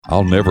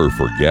I'll never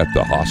forget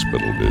the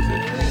hospital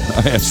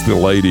visit. I asked the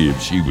lady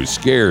if she was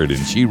scared,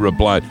 and she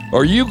replied,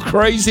 "Are you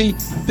crazy?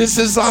 This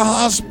is a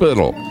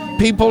hospital.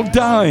 People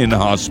die in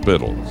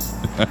hospitals."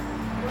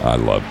 I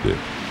loved it.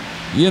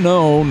 You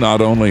know, not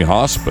only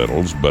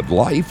hospitals, but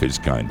life is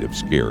kind of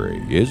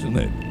scary, isn't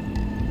it?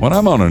 When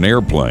I'm on an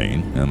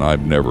airplane, and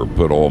I've never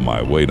put all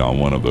my weight on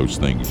one of those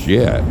things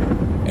yet,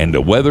 and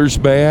the weather's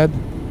bad,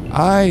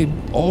 I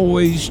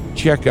always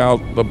check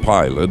out the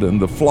pilot and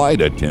the flight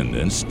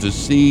attendants to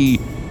see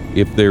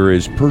if there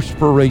is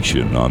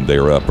perspiration on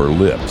their upper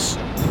lips.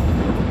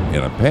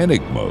 In a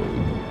panic mode,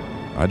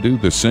 I do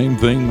the same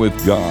thing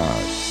with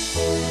God.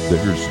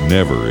 There's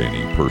never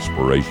any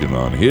perspiration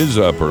on his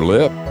upper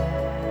lip.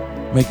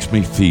 Makes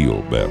me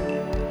feel better.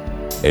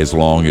 As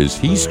long as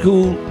he's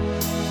cool,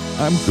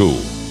 I'm cool.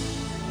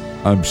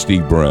 I'm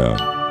Steve Brown.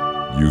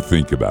 You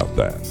think about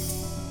that.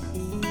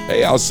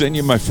 Hey, I'll send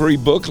you my free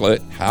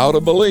booklet, How to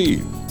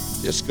Believe.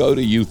 Just go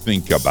to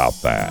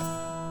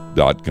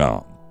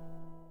youthinkaboutthat.com.